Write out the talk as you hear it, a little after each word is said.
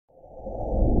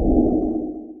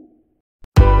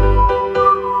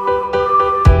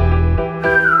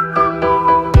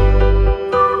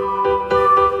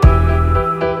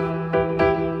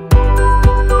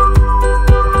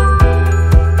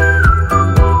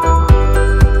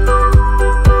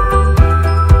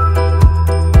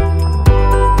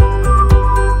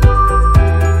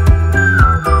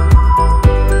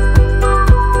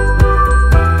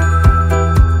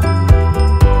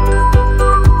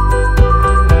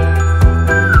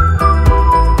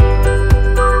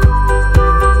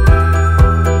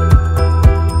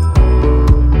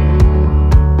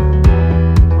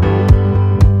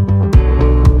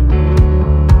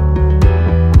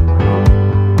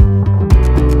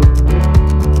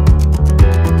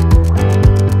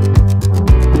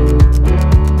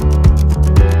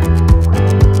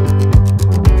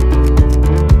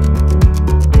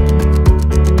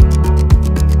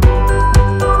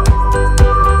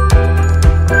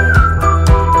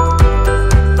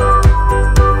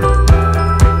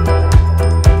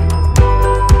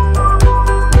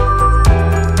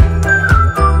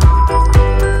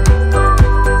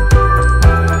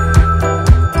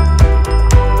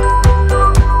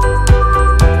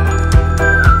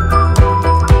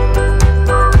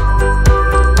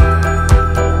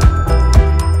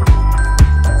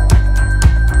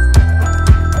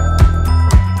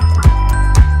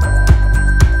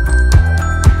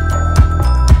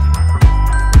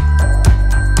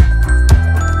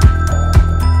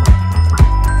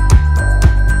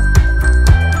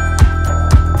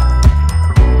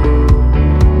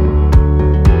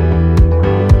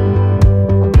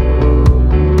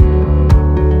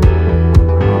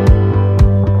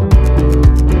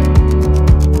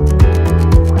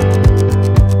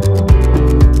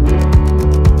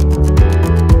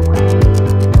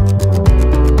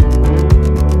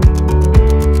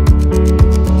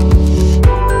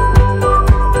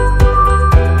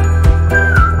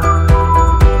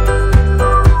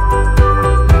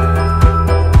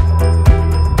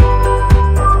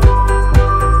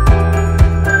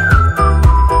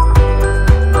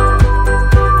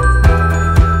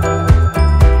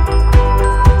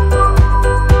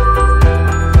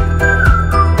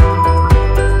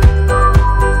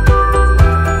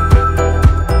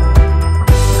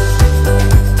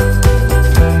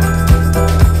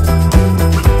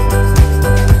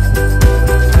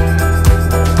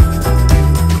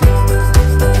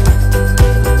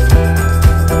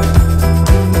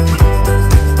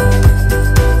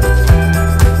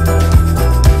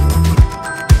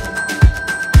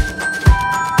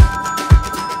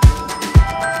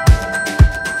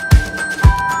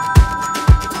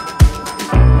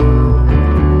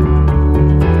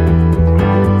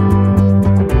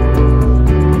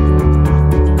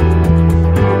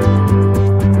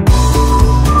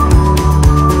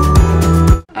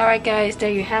Alright guys, there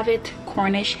you have it,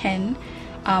 Cornish hen.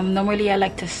 Normally I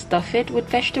like to stuff it with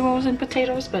vegetables and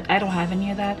potatoes, but I don't have any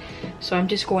of that, so I'm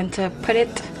just going to put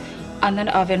it on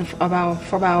the oven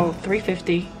for about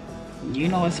 350. You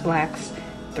know it's blacks,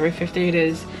 350 it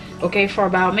is. Okay, for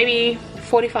about maybe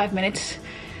 45 minutes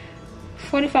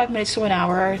to an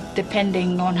hour,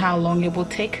 depending on how long it will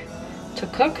take to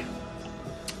cook.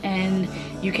 And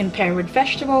you can pair with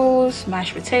vegetables,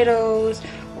 mashed potatoes,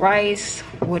 rice,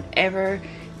 whatever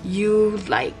you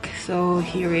like. So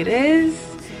here it is.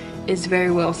 It's very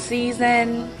well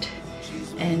seasoned,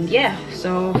 and yeah,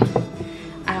 so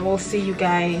I will see you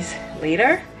guys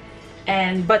later.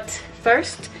 But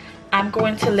first I'm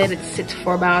going to let it sit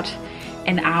for about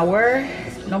an hour.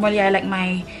 Normally I like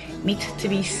my meat to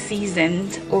be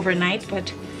seasoned overnight,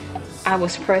 but I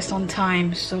was pressed on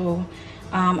time, so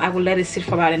I will let it sit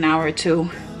for about an hour or two,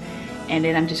 and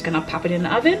then I'm just gonna pop it in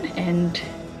the oven, and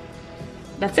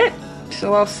that's it.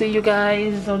 So I'll see you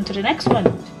guys on to the next one.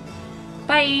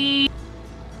 Bye.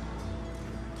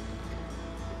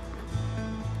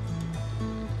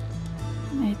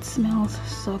 It smells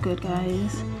so good,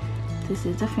 guys. This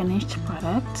is the finished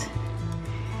product,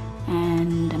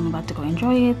 and I'm about to go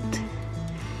enjoy it.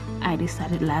 I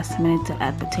decided last minute to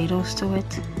add potatoes to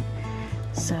it,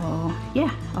 so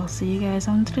yeah, I'll see you guys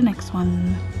on to the next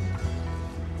one.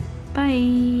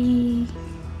 Bye.